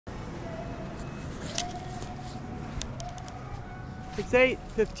It's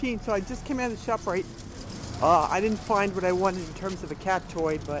 8:15, so I just came out of the ShopRite. I didn't find what I wanted in terms of a cat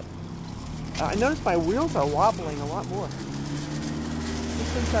toy, but I noticed my wheels are wobbling a lot more.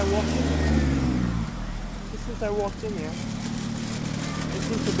 Just since I walked in there. Just since I walked in there. It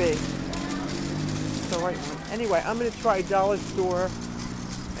seems to be the right one. Anyway, I'm going to try Dollar Store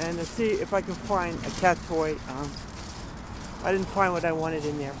and see if I can find a cat toy. I didn't find what I wanted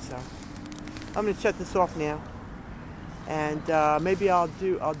in there, so I'm going to shut this off now. And maybe I'll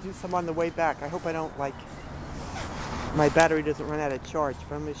do some on the way back. I hope I don't, like, my battery doesn't run out of charge,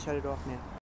 but I'm going to shut it off now.